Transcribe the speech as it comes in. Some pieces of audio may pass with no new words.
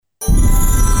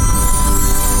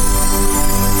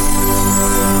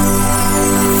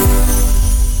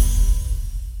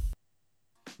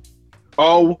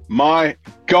Oh my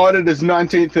God, it is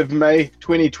 19th of May,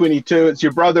 2022. It's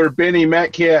your brother, Benny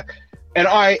Mac here, and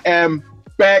I am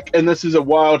back, and this is a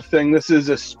wild thing. This is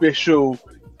a special,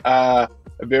 a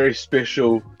very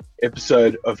special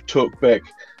episode of Talkback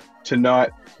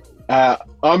tonight.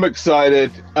 I'm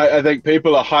excited. I think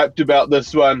people are hyped about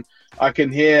this one. I can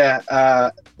hear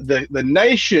the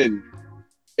nation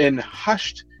in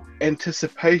hushed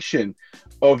anticipation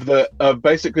of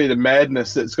basically the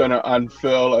madness that's going to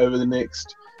unfurl over the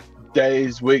next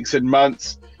days, weeks, and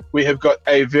months. We have got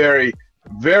a very,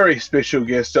 very special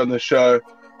guest on the show.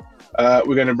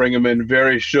 We're going to bring him in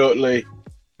very shortly.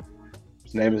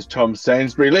 His name is Tom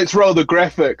Sainsbury. Let's roll the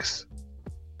graphics.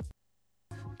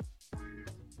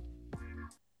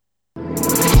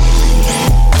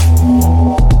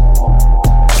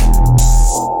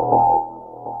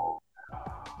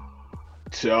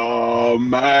 Oh,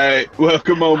 mate.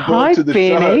 Welcome on board to the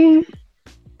Benny. show.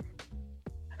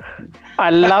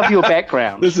 I love your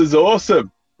background. This is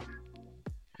awesome.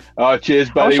 Oh,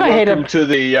 cheers, buddy. Welcome to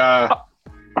the...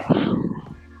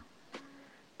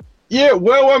 Yeah,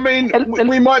 well, I mean,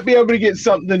 we might be able to get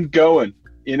something going.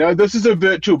 You know, this is a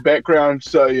virtual background,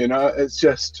 so, you know, it's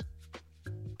just...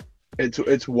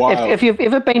 It's wild. If you've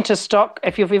ever been to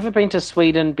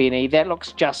Sweden, Benny, that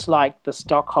looks just like the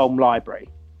Stockholm Library.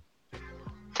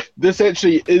 This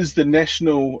actually is the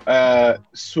National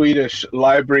Swedish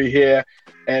Library here,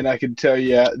 and I can tell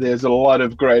you there's a lot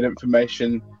of great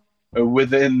information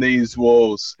within these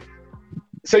walls.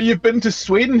 So you've been to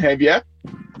Sweden, have you?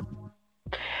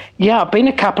 Yeah, I've been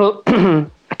a couple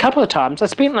of times. I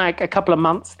spent like a couple of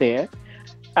months there,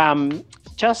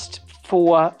 just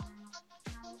for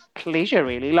pleasure,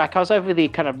 really. Like I was over there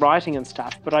kind of writing and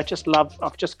stuff, but I've just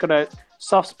got a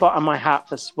soft spot on my heart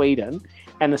for Sweden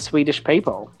and the Swedish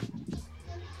people.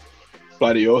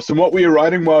 Bloody awesome. What were you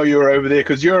writing while you were over there?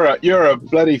 Because you're a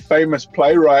bloody famous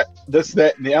playwright, this,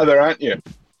 that, and the other, aren't you?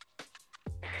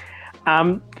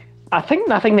 I think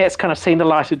nothing that's kind of seen the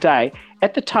light of day.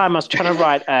 At the time, I was trying to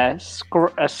write a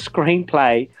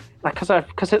screenplay, like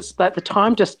because it's like the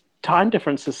time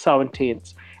difference is so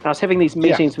intense. And I was having these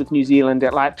meetings with New Zealand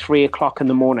at like 3 o'clock in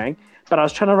the morning. But I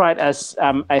was trying to write a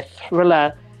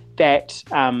thriller that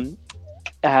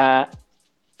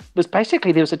was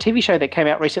basically, there was a TV show that came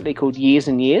out recently called Years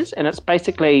and Years, and it's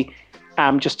basically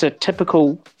just a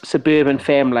typical suburban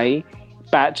family,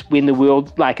 but when the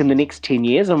world, like in the next 10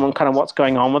 years, and kind of what's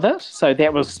going on with it. So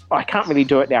that was, I can't really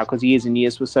do it now because Years and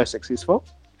Years was so successful.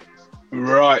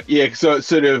 Right, yeah, so it's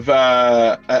sort of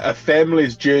a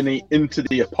family's journey into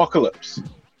the apocalypse.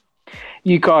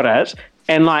 You got it.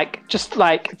 And like, just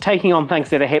like taking on things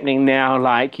that are happening now,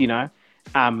 like, you know,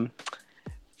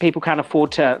 people can't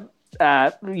afford to,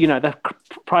 the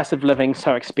price of living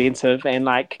so expensive, and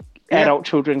like adult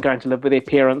children going to live with their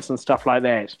parents and stuff like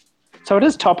that. So it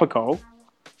is topical.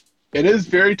 It is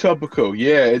very topical,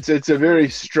 yeah. It's a very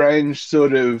strange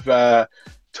sort of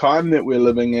time that we're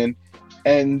living in.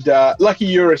 And lucky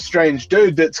you're a strange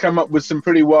dude that's come up with some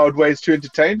pretty wild ways to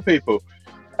entertain people.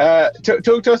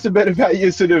 Talk to us a bit about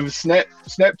your sort of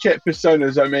Snapchat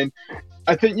personas. I mean,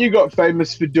 I think you got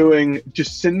famous for doing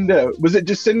Jacinda. Was it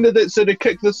Jacinda that sort of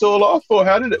kicked this all off, or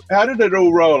how did it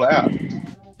all roll out?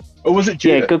 Or was it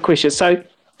Judith? Yeah, good question. So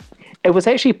it was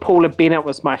actually Paula Bennett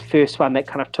was my first one that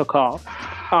kind of took off.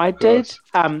 I did.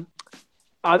 The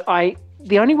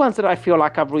only ones that I feel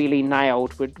like I've really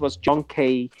nailed was John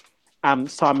Key,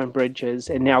 Simon Bridges,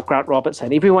 and now Grant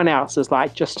Robertson. Everyone else is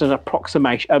like just an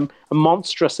approximation, a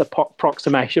monstrous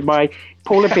approximation. My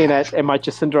Paula Bennett and my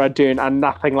Jacinda Ardern are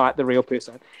nothing like the real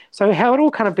person. So how it all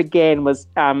kind of began was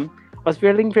I was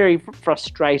feeling very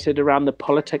frustrated around the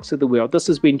politics of the world. This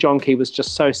is when John Key was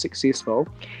just so successful.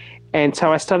 And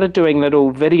so I started doing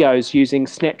little videos using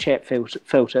Snapchat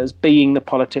filters, being the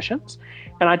politicians.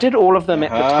 And I did all of them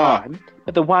at the time.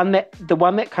 But the one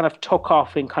that kind of took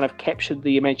off and kind of captured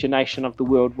the imagination of the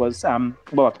world was,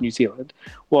 of New Zealand,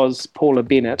 was Paula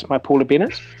Bennett, my Paula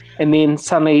Bennett. And then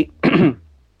suddenly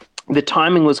the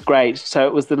timing was great. So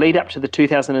it was the lead up to the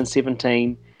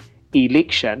 2017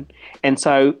 election. And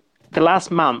so the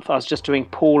last month I was just doing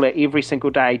Paula every single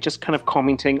day, just kind of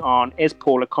commenting on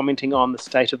the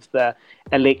state of the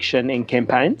election and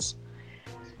campaigns.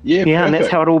 Yeah, and that's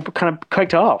how it all kind of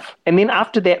kicked off. And then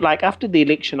after that, like after the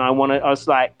election, I was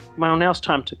like, well, now it's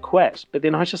time to quit. But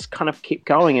then I just kind of kept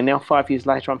going, and now 5 years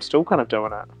later, I'm still kind of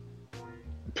doing it.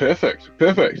 Perfect.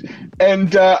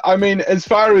 And I mean, as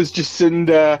far as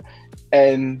Jacinda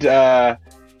and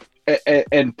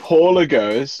Paula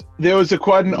goes, there was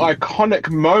quite an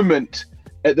iconic moment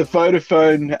at the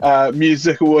Vodafone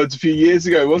Music Awards a few years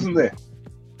ago, wasn't there?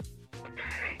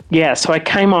 Yeah, so I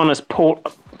came on as Paul.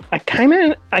 I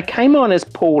came on as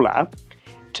Paula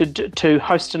to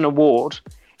host an award,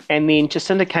 and then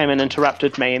Jacinda came and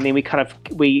interrupted me, and then we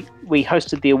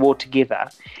hosted the award together.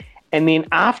 And then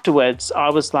afterwards, I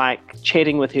was like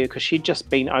chatting with her because she'd just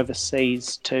been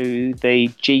overseas to the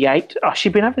G8. Oh,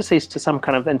 she'd been overseas to some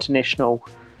kind of international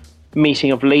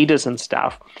meeting of leaders and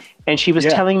stuff. And she was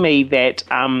telling me that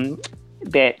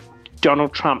that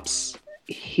Donald Trump's,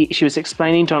 she was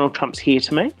explaining Donald Trump's hair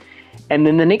to me. And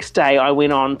then the next day I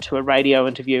went on to a radio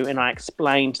interview and I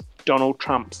explained Donald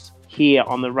Trump's hair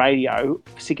on the radio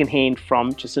secondhand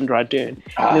from Jacinda Ardern.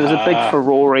 And there was a big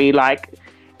furore, like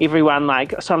everyone,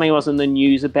 like suddenly was in the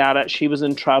news about it. She was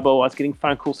in trouble. I was getting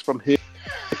phone calls from her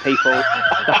people.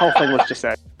 The whole thing was just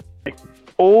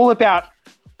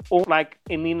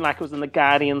and then like it was in the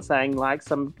Guardian saying like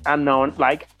some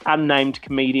unnamed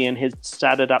comedian had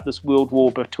started up this world war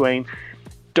between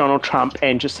Donald Trump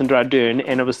and Jacinda Ardern,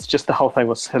 and it was just, the whole thing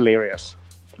was hilarious.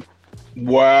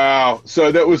 Wow.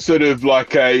 So that was sort of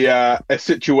like a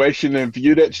situation of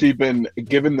you'd actually been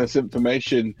given this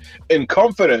information in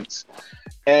confidence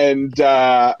and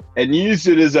used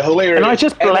it as a hilarious and I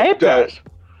just blabbed it.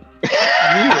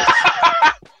 Yes.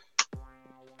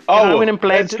 I went and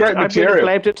blabbed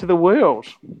it to the world.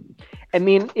 And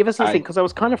then ever since then, because I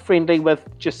was kind of friendly with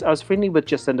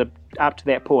Jacinda up to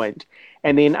that point,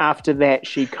 and then after that,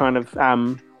 she kind of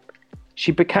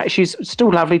she's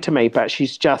still lovely to me, but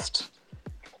she's just,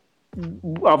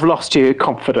 I've lost her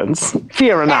confidence.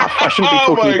 Fair enough. I shouldn't be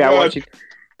talking about what she.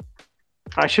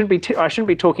 I shouldn't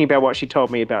be talking about what she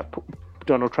told me about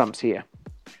Donald Trump's hair.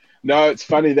 No, it's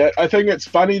funny that. I think it's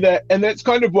funny that, and that's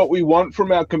kind of what we want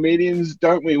from our comedians,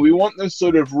 don't we? We want this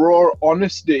sort of raw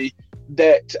honesty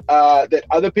that that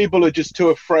other people are just too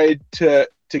afraid to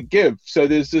give. So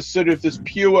there's this sort of this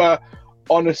pure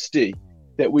honesty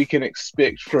that we can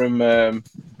expect from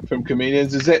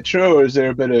comedians. Is that true, or is there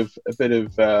a bit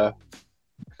of?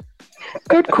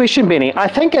 Good question, Benny. I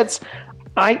think it's.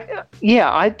 I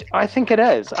think it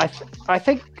is. I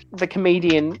think the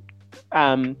comedian.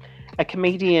 A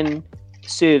comedian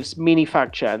serves many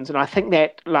functions, and I think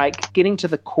that like getting to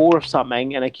the core of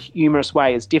something in a humorous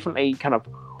way is definitely kind of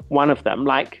one of them.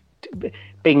 Like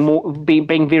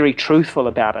being very truthful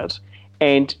about it,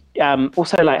 and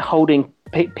also like holding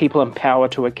people in power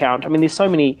to account. I mean, there's so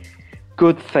many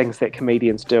good things that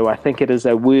comedians do. I think it is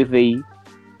a worthy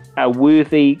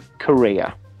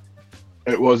career.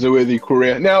 It was a worthy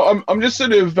career. Now I'm just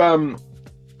sort of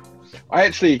I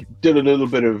actually did a little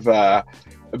bit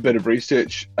of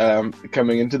research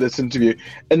coming into this interview,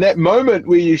 and that moment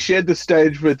where you shared the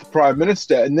stage with the Prime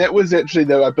Minister, and that was actually,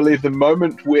 though, I believe, the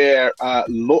moment where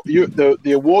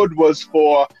the award was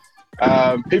for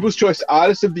People's Choice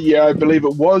Artist of the Year. I believe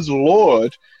it was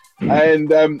Lorde, and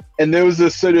there was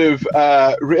this sort of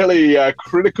really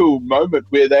critical moment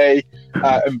where they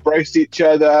embraced each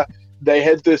other. They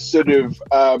had this sort of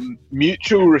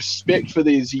mutual respect for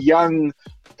these young,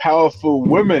 powerful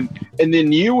women, and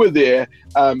then you were there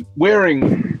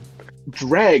wearing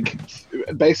drag,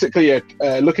 basically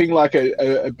looking like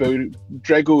a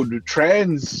bedraggled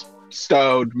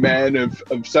trans-styled man of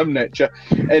some nature.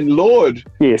 And Lorde,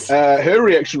 yes, her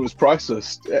reaction was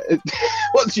priceless.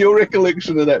 What's your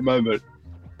recollection of that moment?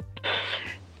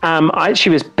 She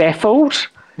was baffled.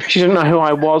 She didn't know who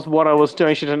I was, what I was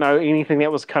doing. She didn't know anything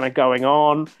that was kind of going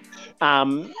on.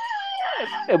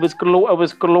 It was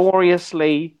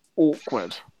gloriously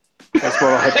awkward. That's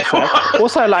what I had to say.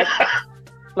 Also,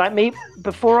 like me,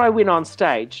 before I went on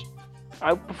stage, I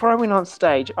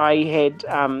had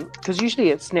because usually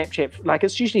it's Snapchat, like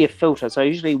it's usually a filter, so I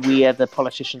usually wear the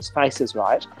politicians' faces,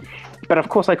 right? But of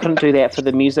course, I couldn't do that for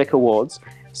the music awards,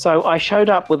 so I showed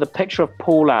up with a picture of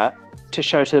Paula to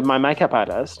show to my makeup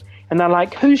artist, and they're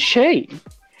like, "Who's she?"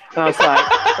 And I was like,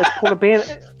 "It's Paula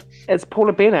Bennett." It's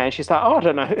Paula Bennett, and she's like, "Oh, I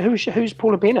don't know who's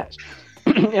Paula Bennett."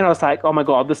 And I was like, "Oh my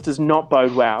god, this does not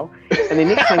bode well." And the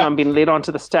next thing, I'm being led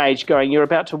onto the stage, going, "You're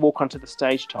about to walk onto the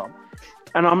stage, Tom."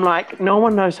 And I'm like, no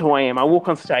one knows who I am. I walk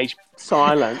on stage,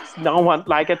 silence. No one,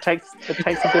 like it takes a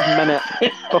good minute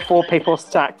before people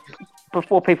start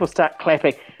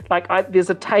clapping. Like there's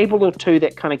a table or two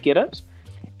that kind of get it,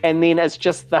 and then it's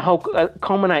just the whole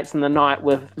culminates in the night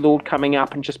with Lorde coming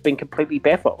up and just being completely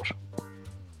baffled.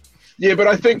 Yeah, but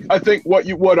I think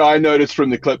what I noticed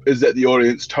from the clip is that the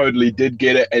audience totally did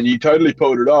get it, and you totally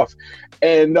pulled it off.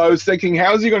 And I was thinking,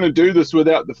 how's he going to do this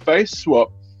without the face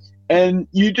swap? And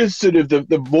you just sort of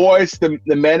the voice, the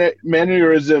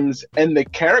mannerisms, and the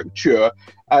caricature.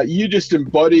 You just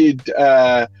embodied,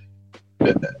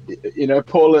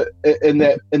 Paula in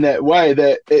that way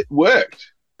that it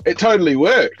worked. It totally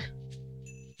worked.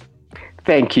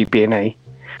 Thank you, Benny.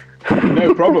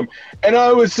 No problem. And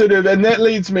I was and that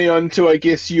leads me on to, I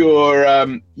guess,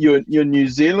 your New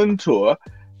Zealand tour.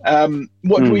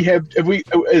 What do we have?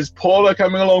 Is Paula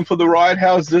coming along for the ride?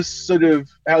 How's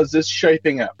this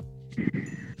shaping up?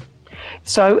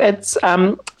 So it's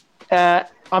I'm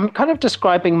kind of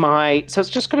describing so it's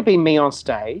just going to be me on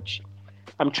stage.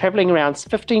 I'm traveling around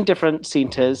 15 different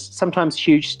centres, sometimes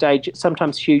huge stages,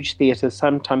 sometimes huge theatres,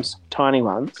 sometimes tiny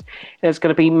ones. And it's going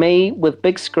to be me with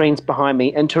big screens behind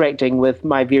me interacting with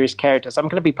my various characters. I'm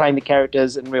going to be playing the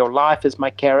characters in real life as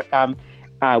my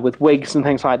with wigs and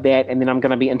things like that. And then I'm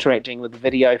going to be interacting with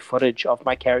video footage of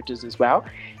my characters as well.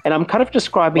 And I'm kind of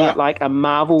describing it like a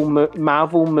Marvel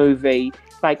movie.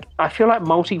 Like, I feel like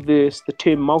multiverse, the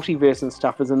term multiverse and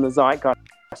stuff is in the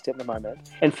zeitgeist at the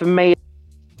moment. And for me,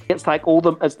 it's like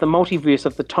it's the multiverse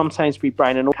of the Tom Sainsbury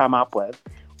brain and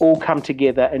all come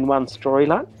together in one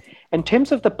storyline. In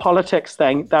terms of the politics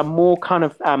thing, they're more kind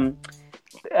of,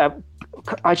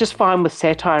 I just find with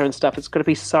satire and stuff, it's got to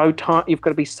be you've got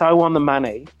to be so on the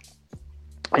money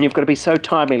and you've got to be so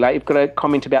timely, like you've got to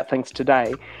comment about things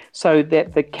today, so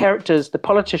that the characters, the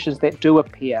politicians that do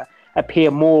appear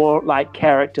more like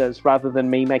characters rather than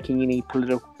me making any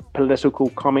political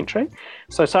commentary.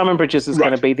 So Simon Bridges is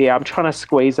going to be there. I'm trying to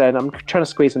squeeze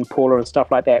in Paula and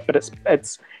stuff like that, but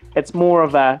it's more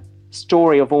of a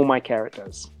story of all my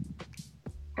characters.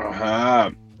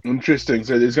 Interesting.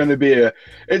 So there's going to be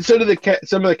it's sort of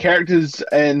some of the characters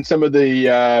and some of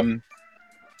the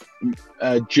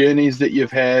journeys that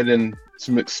you've had and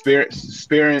some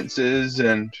experiences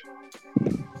and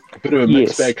a bit of a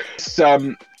mixed bag.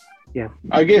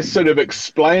 I guess sort of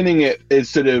explaining it is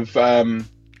sort of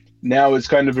now is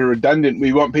kind of a redundant.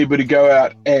 We want people to go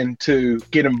out and to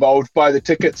get involved, buy the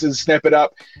tickets and snap it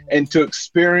up and to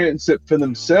experience it for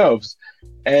themselves.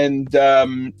 And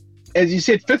as you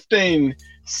said, 15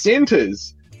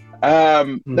 centres.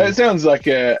 That sounds like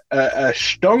a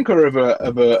stonker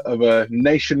of a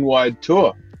nationwide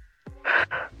tour.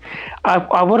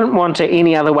 I wouldn't want it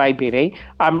any other way, Betty.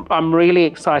 I'm really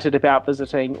excited about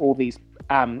visiting all these.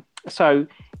 From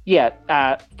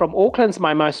Auckland's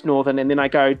my most northern, and then I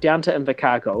go down to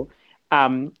Invercargill,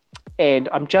 and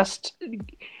I'm just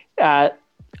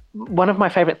one of my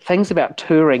favourite things about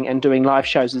touring and doing live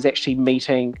shows is actually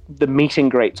meeting the meet and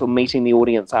greets or meeting the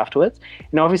audience afterwards.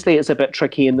 And obviously it's a bit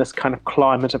tricky in this kind of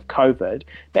climate of COVID,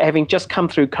 but having just come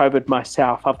through COVID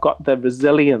myself, I've got the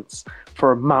resilience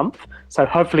for a month. So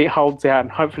hopefully it holds out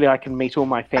and hopefully I can meet all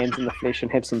my fans in the flesh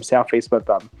and have some selfies with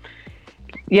them.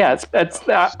 Yeah,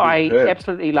 I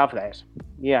absolutely love that.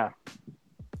 Yeah.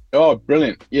 Oh,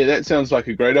 brilliant. Yeah, that sounds like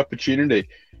a great opportunity.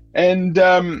 And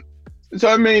so,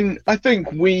 I mean, I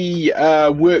think we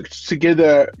worked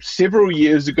together several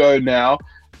years ago now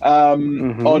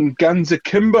on Guns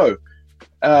Akimbo.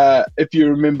 If you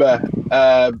remember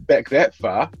back that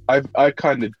far, I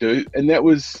kind of do. And that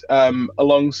was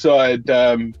alongside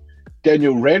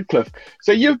Daniel Radcliffe.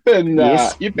 So you've been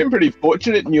pretty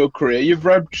fortunate in your career. You've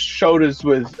rubbed shoulders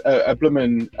with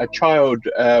a child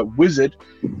wizard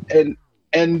and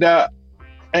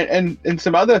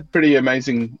some other pretty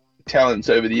amazing talents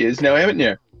over the years now, haven't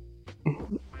you?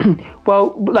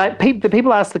 Well, like the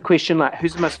people ask the question, like,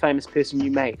 who's the most famous person you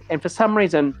meet? And for some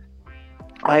reason,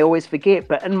 I always forget.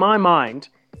 But in my mind,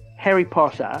 Harry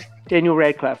Potter, Daniel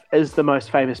Radcliffe, is the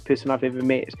most famous person I've ever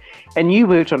met. And you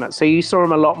worked on it, so you saw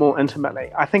him a lot more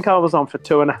intimately. I think I was on for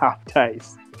 2.5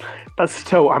 days, but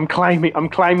still, I'm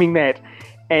claiming that.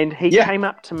 And he came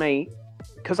up to me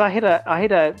because I had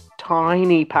a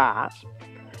tiny part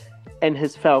in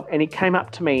his film, and he came up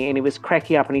to me and he was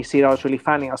cracking up and he said I was really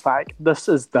funny. I was like, this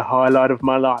is the highlight of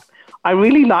my life. I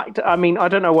really liked, I mean, I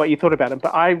don't know what you thought about him,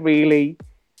 but I really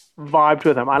vibed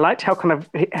with him. I liked how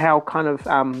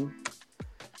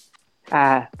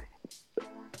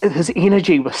his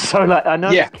energy was so like, I know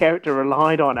his character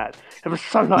relied on it. It was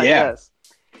so like this.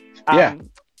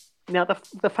 Now,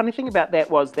 the funny thing about that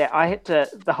was that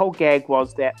the whole gag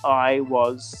was that I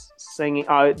was singing.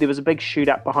 There was a big shoot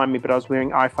up behind me, but I was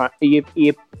wearing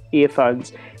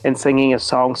earphones and singing a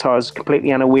song, so I was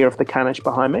completely unaware of the carnage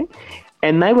behind me.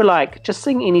 And they were like, just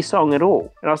sing any song at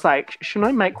all. And I was like, shouldn't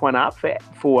I make one up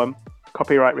for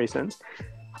copyright reasons?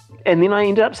 And then I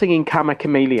ended up singing Karma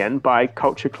Chameleon by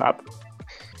Culture Club.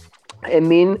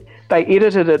 And then they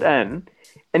edited it in,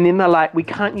 and then they're like, we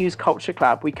can't use Culture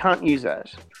Club, we can't use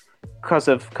it because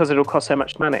it'll cost so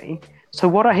much money. So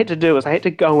what I had to do is I had to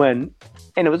go in,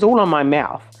 and it was all on my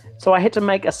mouth. So I had to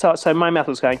make so my mouth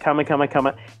was going Karma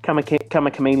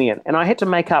Chameleon, and I had to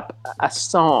make up a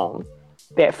song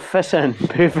that fit in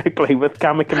perfectly with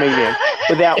Karma Chameleon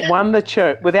without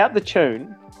the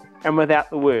tune and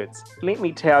without the words. Let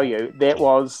me tell you, that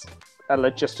was a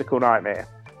logistical nightmare.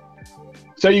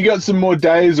 So you got some more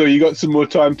days, or you got some more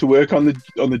time to work on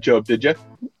the job, did you?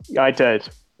 I did.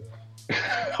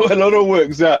 Well, it all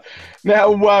works out.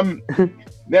 Now,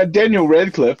 now Daniel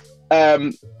Radcliffe,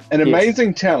 an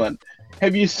amazing talent.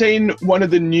 Have you seen one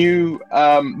of the new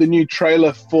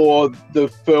trailer for the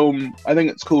film? I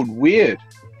think it's called Weird.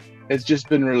 It's just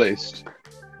been released.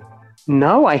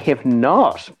 No, I have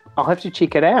not. I'll have to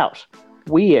check it out.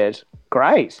 Weird.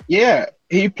 Great. Yeah,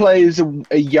 he plays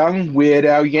a young Weird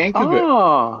Al Yankovic.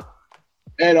 Oh.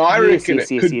 And I reckon it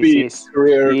could be his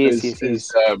career of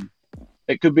his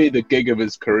it could be the gig of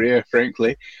his career,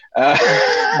 frankly.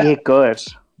 Yeah, good.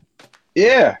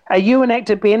 Yeah. Are you an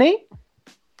actor, Benny?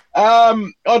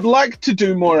 I'd like to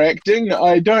do more acting.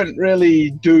 I don't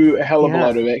really do a hell of a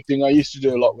lot of acting. I used to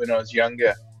do a lot when I was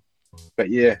younger. But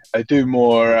yeah, I do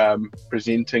more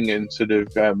presenting and sort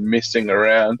of messing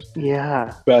around.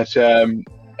 Yeah. But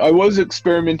I was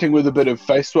experimenting with a bit of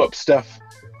face swap stuff.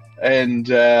 And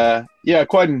yeah, I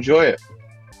quite enjoy it.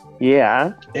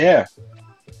 Yeah. Yeah.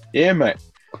 Yeah, mate.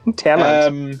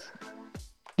 Talent.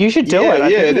 You should do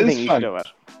it. It is think you fun. should do it.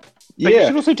 But Yeah. you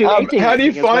should also do acting. How do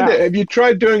you find it? Have you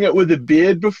tried doing it with a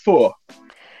beard before?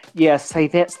 Yeah, see,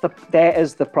 that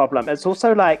is the problem. It's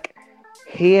also like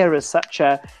hair is such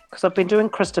a... Because I've been doing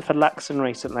Christopher Luxon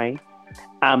recently,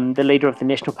 the leader of the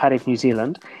National Party of New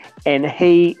Zealand, and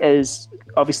he is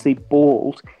obviously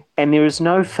bald, and there is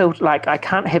no filter. Like, I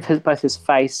can't have both his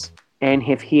face and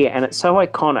have hair, and it's so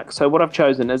iconic. So what I've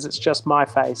chosen is it's just my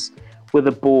face with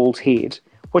a bald head,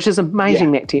 which is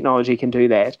amazing that technology can do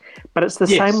that. But it's the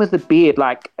same with the beard.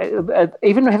 Like,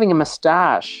 even having a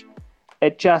moustache,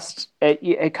 it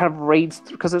kind of reads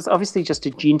through, because it's obviously just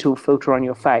a gentle filter on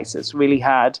your face. It's really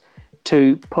hard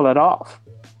to pull it off.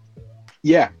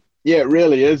 Yeah, it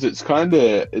really is. It's kind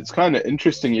of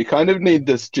interesting. You kind of need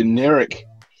this generic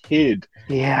head.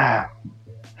 Yeah.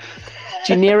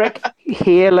 Generic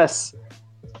hairless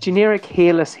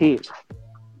head.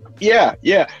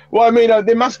 Yeah. Well, I mean,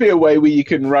 there must be a way where you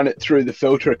can run it through the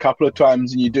filter a couple of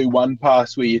times, and you do one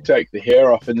pass where you take the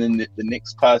hair off, and then the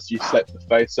next pass you slap the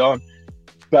face on.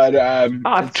 But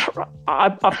I've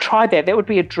tried that. That would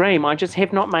be a dream. I just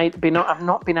have not I've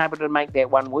not been able to make that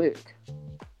one work.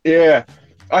 Yeah,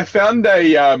 I found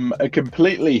a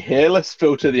completely hairless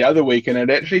filter the other week, and it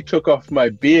actually took off my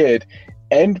beard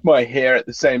and my hair at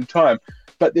the same time.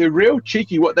 But they're real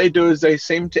cheeky. What they do is they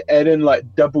seem to add in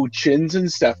like double chins and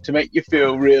stuff to make you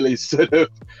feel really sort of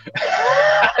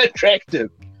attractive.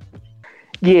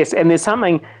 Yes, and there's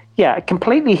something,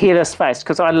 completely hairless face,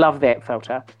 because I love that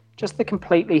filter. Just the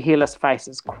completely hairless face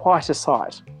is quite a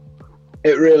sight.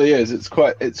 It really is. It's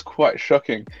quite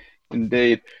shocking,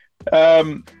 indeed.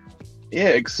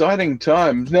 Exciting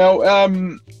times. Now, I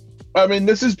mean,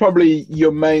 this is probably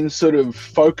your main sort of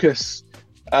focus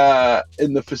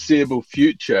in the foreseeable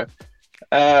future.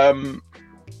 But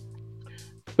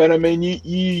I mean, you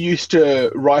used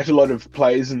to write a lot of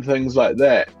plays and things like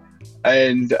that.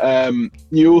 And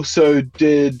you also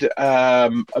did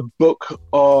a book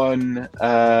on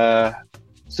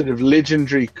sort of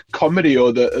legendary comedy,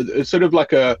 or the sort of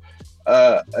like a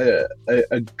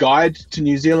guide to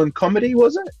New Zealand comedy,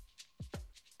 was it?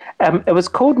 It was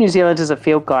called New Zealand as a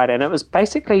Field Guide, and it was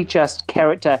basically just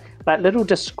character, like little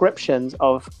descriptions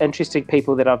of interesting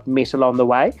people that I've met along the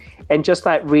way, and just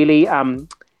like really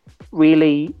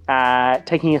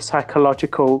taking a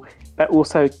psychological but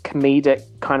also comedic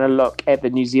kind of look at the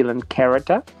New Zealand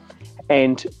character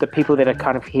and the people that are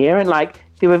kind of here. And like,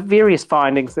 there were various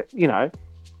findings that,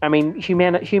 I mean,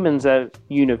 humans are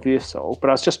universal, but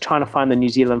I was just trying to find the New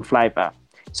Zealand flavour.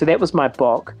 So that was my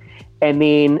book. And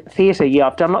then theatre,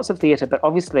 I've done lots of theatre, but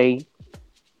obviously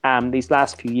these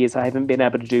last few years I haven't been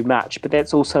able to do much, but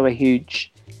that's also a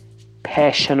huge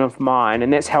passion of mine.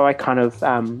 And that's how I kind of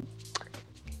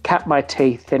cut my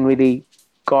teeth and really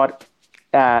got...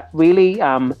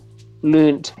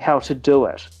 learnt how to do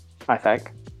it, I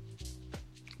think.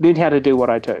 Learned how to do what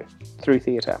I do through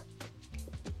theatre.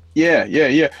 Yeah.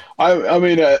 I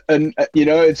mean,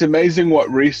 it's amazing what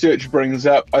research brings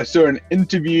up. I saw an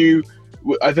interview,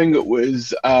 I think it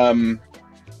was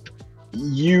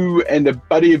you and a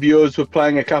buddy of yours were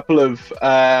playing a couple of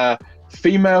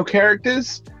female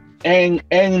characters, and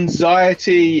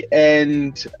anxiety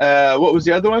and what was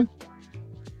the other one?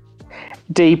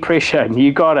 Depression,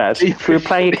 you got it. We were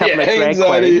playing a couple of drag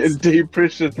anxiety queens. And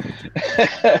depression.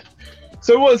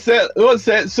 So what's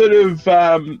that sort of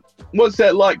what's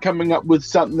that like, coming up with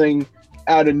something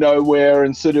out of nowhere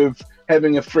and sort of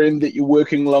having a friend that you're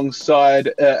working alongside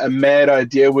a mad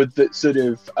idea with that sort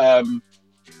of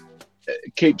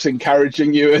keeps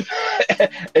encouraging you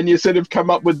and you sort of come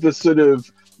up with this sort of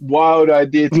wild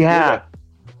idea together? Yeah.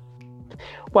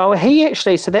 Well, he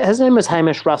actually, his name was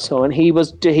Hamish Russell, and he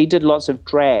did lots of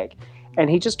drag. And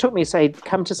he just took me,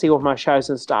 come to see all my shows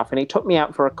and stuff. And he took me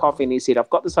out for a coffee and he said, I've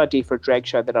got this idea for a drag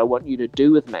show that I want you to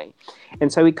do with me.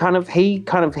 And so he kind of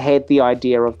had the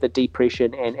idea of the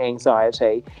depression and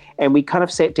anxiety. And we kind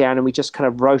of sat down and we just kind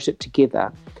of wrote it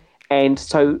together. And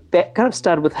so that kind of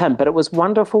started with him. But it was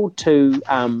wonderful to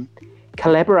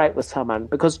collaborate with someone,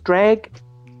 because drag,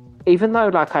 even though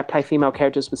like I play female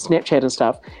characters with Snapchat and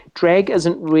stuff, drag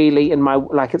isn't really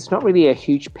it's not really a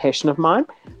huge passion of mine.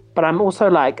 But I'm also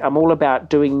I'm all about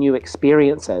doing new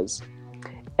experiences.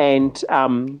 And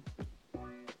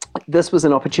this was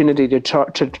an opportunity to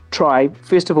try,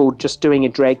 first of all, just doing a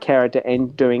drag character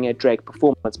and doing a drag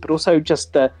performance, but also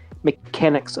just the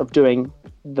mechanics of doing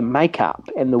the makeup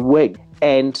and the wig.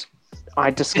 And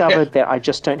I discovered that I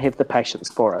just don't have the patience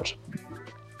for it.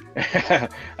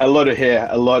 A lot of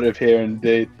hair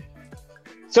indeed.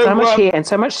 So much hair and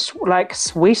so much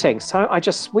sweating. So I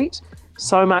just sweat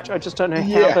so much. I just don't know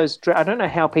how I don't know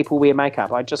how people wear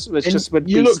makeup. Would you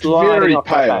be looked sliding very off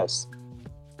my pale. face.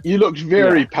 You looked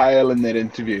very pale in that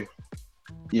interview.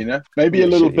 You know, maybe a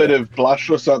little bit of blush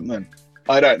or something.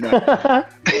 I don't know.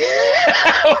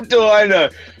 What do I know?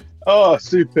 Oh,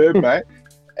 superb, mate.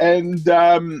 And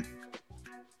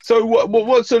so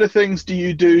what sort of things do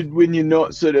you do when you're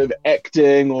not sort of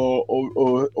acting or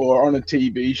on a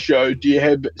TV show? Do you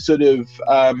have sort of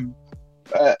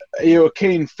are you a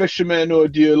keen fisherman, or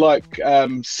do you like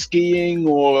skiing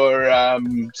or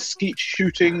skeet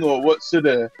shooting, or what sort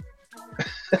of?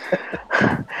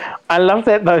 I love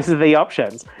that those are the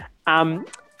options.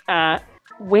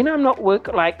 When I'm not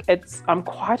I'm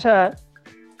quite a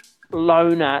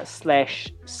loner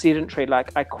 / sedentary.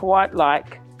 I quite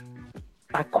like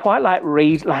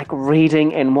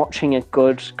reading and watching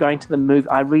going to the movie.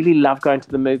 I really love going to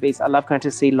the movies. I love going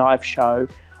to see live show.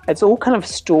 It's all kind of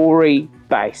story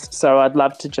based, so I'd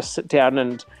love to just sit down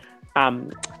and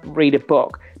read a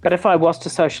book. But if I was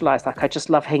to socialize, I just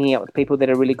love hanging out with people that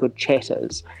are really good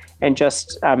chatters, and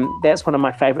just that's one of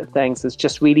my favorite things, is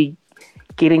just really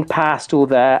getting past all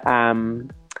the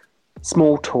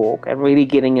small talk and really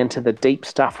getting into the deep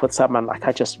stuff with someone.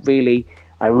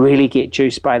 I really get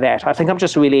juiced by that. I think I'm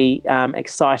just really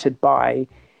excited by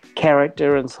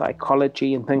character and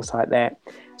psychology and things like that.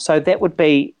 So it would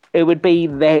be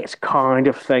that kind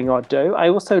of thing I'd do. I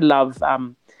also love,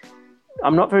 I'm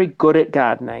not very good at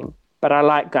gardening, but I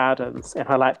like gardens and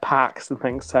I like parks and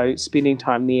things. So spending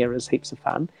time there is heaps of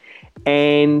fun.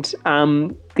 And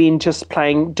then just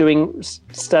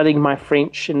studying my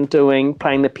French and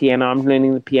playing the piano. I'm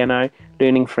learning the piano,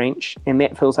 learning French, and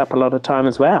that fills up a lot of time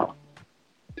as well.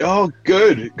 Oh,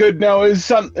 good. Now,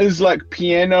 is like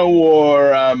piano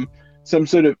or some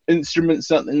sort of instrument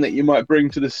something that you might bring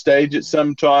to the stage at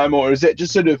some time, or is that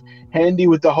just sort of handy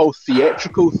with the whole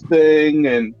theatrical thing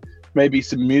and maybe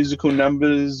some musical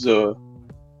numbers? Or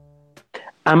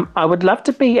I would love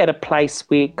to be at a place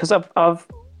where, because I've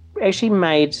actually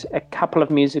made a couple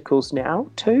of musicals now,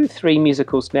 2-3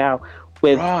 musicals now,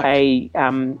 with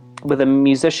a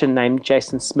musician named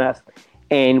Jason Smith,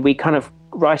 and we kind of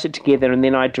write it together, and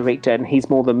then I direct it, and he's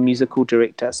more the musical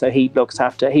director, so he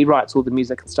writes all the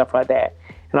music and stuff like that,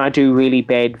 and I do really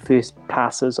bad first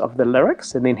passes of the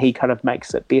lyrics, and then he kind of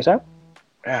makes it better.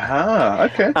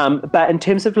 Okay. But in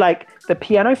terms of the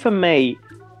piano, for me,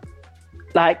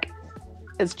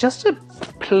 it's just a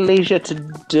pleasure to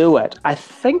do it. I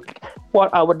think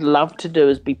what I would love to do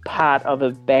is be part of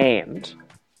a band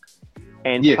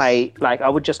and play. I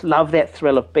would just love that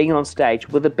thrill of being on stage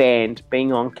with a band,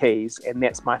 being on keys, and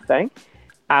that's my thing.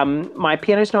 My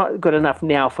piano's not good enough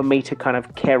now for me to kind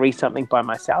of carry something by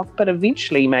myself, but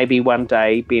eventually, maybe one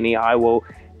day, Benny, I will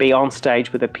be on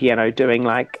stage with a piano doing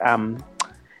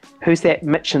who's that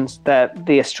Mitchens,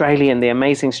 the Australian, the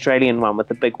amazing Australian one with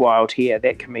the big wild hair,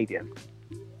 that comedian.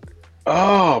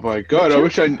 Oh my God!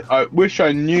 I wish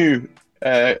I knew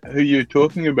who you're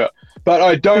talking about, but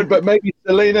I don't. But maybe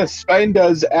Selena Spain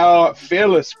does, our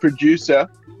fearless producer.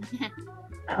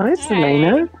 Hi,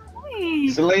 Selena. Hey.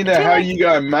 Selena, how are you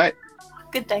going, mate?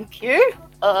 Good, thank you.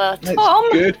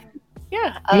 Tom. Good.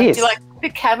 Yeah. Yes. Do you like the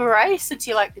cabaret? Since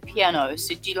you like the piano,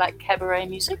 so do you like cabaret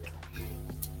music?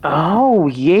 Oh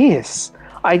yes,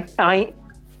 I.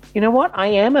 You know what? I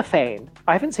am a fan.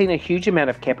 I haven't seen a huge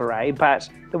amount of cabaret, but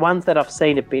the ones that I've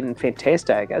seen have been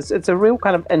fantastic. It's a real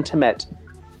kind of intimate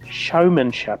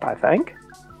showmanship, I think.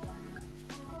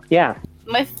 Yeah.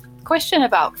 My question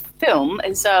about film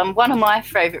is one of my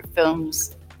favourite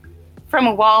films from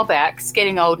a while back. It's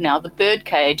getting old now. The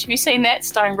Birdcage. Have you seen that,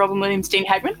 starring Robin Williams, Dean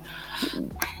Hagman?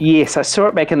 Yes, I saw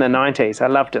it back in the 90s. I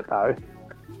loved it though.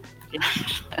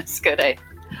 That's good, eh?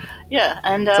 Yeah,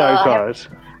 and So good.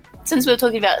 Since we were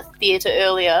talking about theatre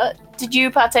earlier, did you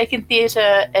partake in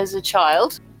theatre as a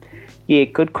child? Yeah,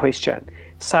 good question.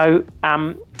 So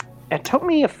it took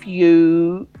me a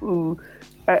few.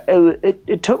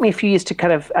 It took me a few years to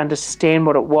kind of understand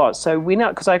what it was. So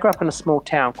because I grew up in a small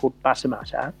town called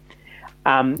Matamata,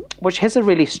 which has a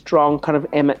really strong kind of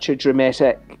amateur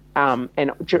dramatic and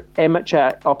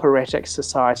amateur operatic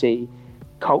society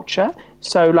culture.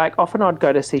 So like often I'd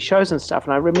go to see shows and stuff,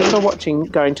 and I remember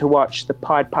going to watch the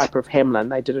Pied Piper of Hamelin.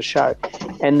 They did a show,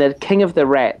 and the King of the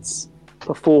Rats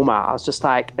performer, I was just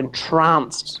like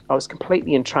entranced. I was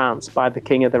completely entranced by the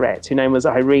King of the Rats. Her name was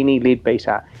Irene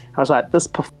Leadbeater. I was like, this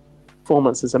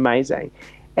performance is amazing.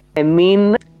 And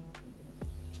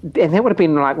that would have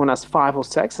been like when I was 5 or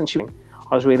 6, and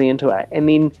I was really into it. And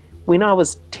then when I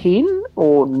was 10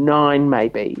 or 9,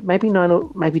 maybe 9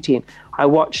 or maybe 10, I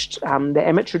watched the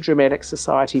Amateur Dramatic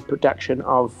Society production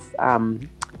of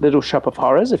Little Shop of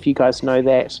Horrors, if you guys know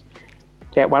that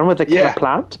one with the killer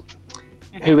plant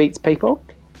who eats people.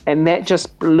 And that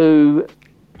just blew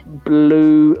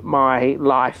my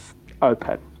life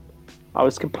open. I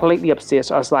was completely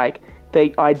obsessed. I was like,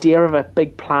 the idea of a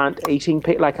big plant eating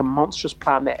people, like a monstrous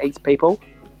plant that eats people,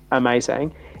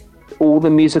 amazing. All the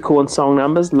musical and song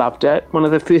numbers, loved it. One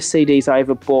of the first CDs I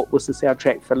ever bought was the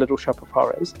soundtrack for Little Shop of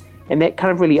Horrors, and that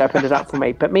kind of really opened it up for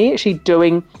me. But me actually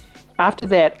after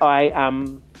that, I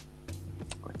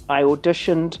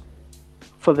auditioned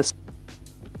for this.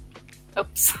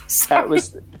 Oops, sorry.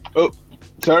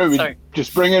 Sorry.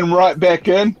 Just bring him right back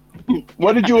in.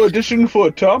 What did you audition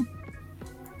for, Tom?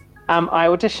 I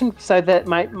auditioned so that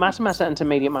my Matamata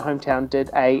Intermediate, my hometown, did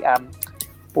a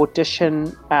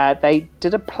audition. They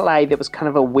did a play that was kind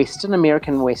of a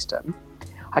American Western.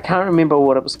 I can't remember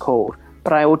what it was called,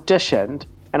 but I auditioned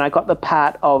and I got the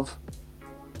part of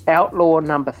outlaw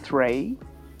number 3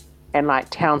 and like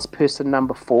townsperson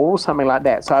number 4 or something like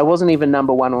that. So I wasn't even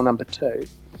number 1 or number 2.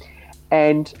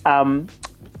 And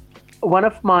one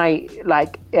of my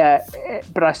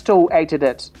but I still acted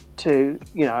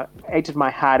acted my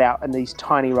heart out in these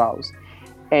tiny roles.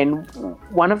 And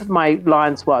one of my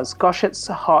lines was, "Gosh, it's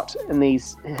hot in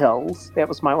these hills." That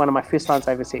was one of my first lines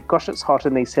I ever said. "Gosh, it's hot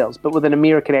in these hills," but with an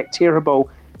American terrible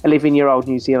 11-year-old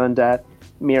New Zealander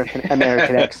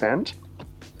American accent.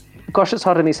 "Gosh, it's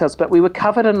hot in these hills," but we were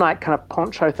covered in like kind of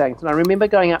poncho things. And I remember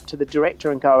going up to the director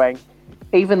and going,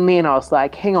 even then I was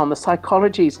like, hang on, the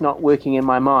psychology's not working in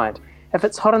my mind. If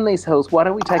it's hot in these hills, why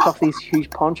don't we take off these huge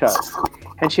ponchos?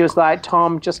 And she was like,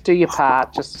 "Tom, just do your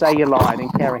part, just say your line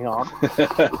and carry on."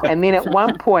 And then at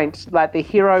one point, like the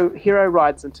hero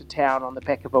rides into town on the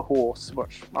back of a horse,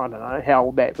 which I don't know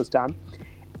how that was done.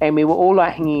 And we were all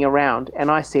like hanging around, and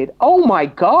I said, "Oh my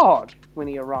God," when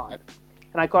he arrived.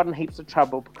 And I got in heaps of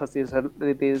trouble because there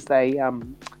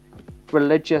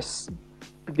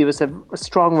was a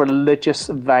strong religious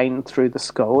vein through the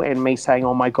school, and me saying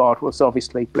 "oh my God" was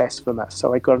obviously blasphemous,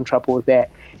 so I got in trouble with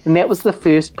that. And that was the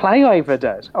first play I ever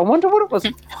did. I wonder what it was.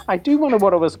 I do wonder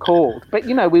what it was called. But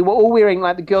we were all wearing,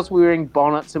 like the girls were wearing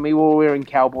bonnets and we were all wearing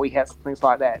cowboy hats and things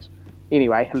like that.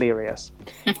 Anyway, hilarious.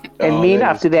 And then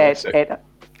after that,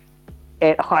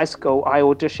 at high school, I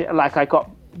auditioned. Like I got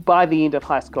by the end of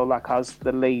high school, like I was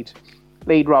the lead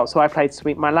role. So I played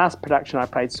my last production. I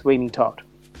played Sweeney Todd.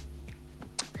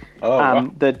 Wow.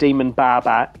 The demon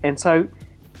barber. And so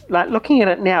like looking at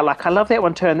it now, like I love that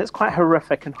one too, and that's quite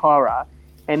horrific and horror.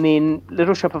 And then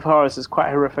Little Shop of Horrors is quite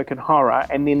horrific and horror,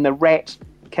 and then The Rat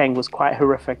King was quite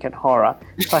horrific and horror.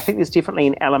 So I think there's definitely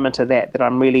an element of that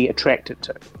I'm really attracted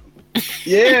to.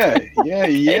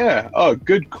 Yeah. Oh,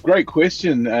 great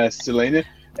question, Selena.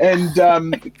 And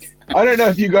I don't know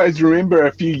if you guys remember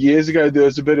a few years ago, there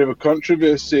was a bit of a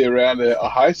controversy around a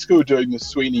high school doing the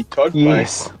Sweeney Todd play.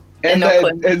 Yes.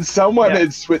 And someone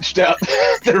had switched out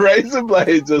the razor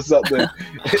blades or something.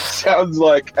 It sounds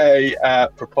like a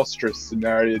preposterous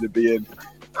scenario to be in.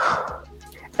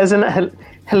 Isn't it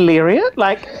hilarious?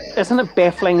 Like, isn't it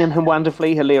baffling and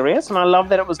wonderfully hilarious? And I love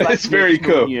that it was like it's very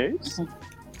cool. News.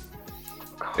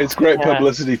 It's great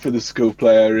publicity for the school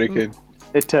play, I reckon.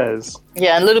 It is.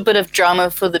 Yeah, a little bit of drama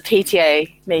for the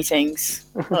PTA meetings.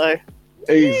 So.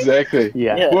 Exactly.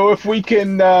 Yeah. Well, if we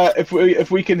can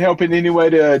help in any way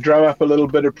to drum up a little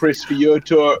bit of press for your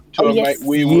tour, mate,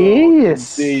 we will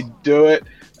indeed do it.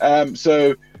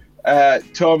 So,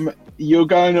 Tom, you're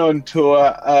going on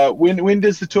tour. When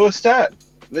does the tour start?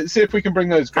 Let's see if we can bring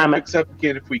those graphics up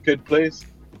again, if we could, please.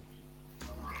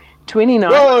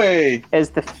 29th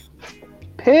is the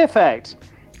perfect.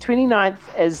 29th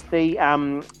is the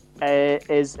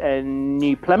is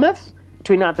New Plymouth.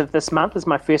 29th of this month is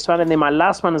my first one, and then my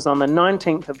last one is on the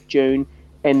 19th of June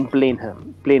in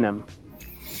Blenheim.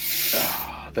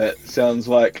 That sounds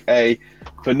like a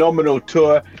phenomenal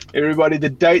tour. Everybody, the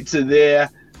dates are there.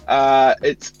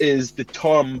 It is the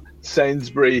Tom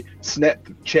Sainsbury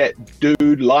Snapchat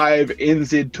Dude Live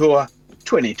NZ Tour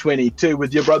 2022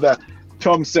 with your brother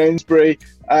Tom Sainsbury.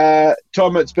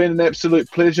 Tom, it's been an absolute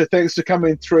pleasure. Thanks for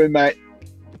coming through, mate.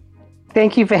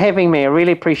 Thank you for having me. I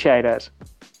really appreciate it.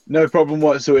 No problem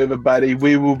whatsoever, buddy.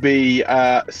 We will be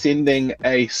sending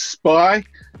a spy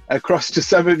across to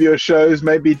some of your shows,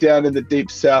 maybe down in the deep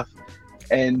south,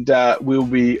 and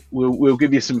we'll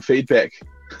give you some feedback.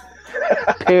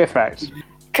 Perfect.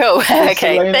 Cool. Thanks,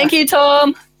 Okay. Selena. Thank you,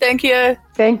 Tom. Thank you.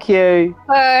 Thank you.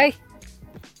 Bye.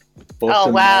 Awesome,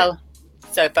 Oh, wow.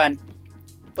 mate. So fun.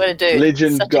 What a dude.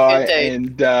 Legend Such guy a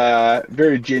good dude. and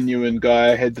very genuine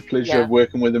guy. I had the pleasure Yeah. of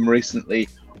working with him recently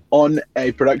on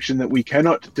a production that we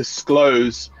cannot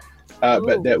disclose, but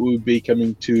Ooh. that will be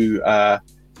coming to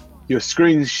your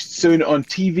screens soon on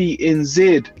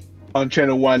TVNZ on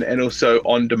Channel 1 and also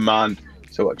on demand.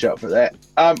 So watch out for that.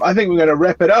 I think we're going to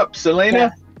wrap it up.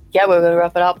 Selena? Yeah, we're going to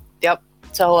wrap it up. Yep.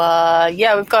 So,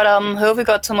 we've got, who have we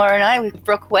got tomorrow night? We've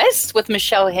Brooke West with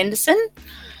Michelle Henderson.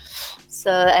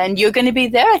 So, and you're going to be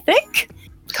there, I think,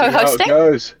 co-hosting. See how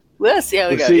it goes. We'll see how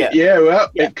we We'll go. see. Yeah. Yeah,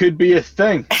 Yeah. it could be a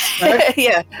thing. Right?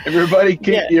 Yeah. Everybody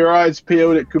keep Yeah. your eyes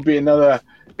peeled. It could be another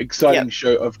exciting Yeah.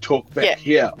 show of Talkback Yeah.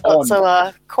 here on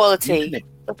Also, quality. internet.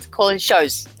 Lots of quality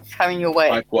shows coming your way.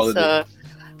 High quality. So,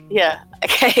 yeah.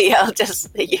 Okay, I'll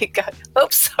just let you go.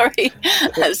 Oops, sorry.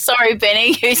 Sorry,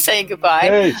 Benny. You saying goodbye.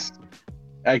 Yes.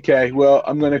 Okay, well,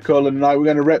 I'm going to call it a night. We're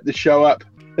going to wrap the show up.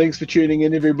 Thanks for tuning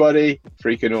in, everybody.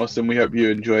 Freaking awesome. We hope you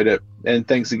enjoyed it. And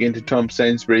thanks again to Tom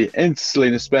Sainsbury and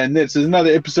Selena Span. This is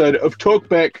another episode of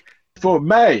Talkback for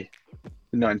May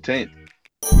the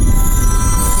 19th.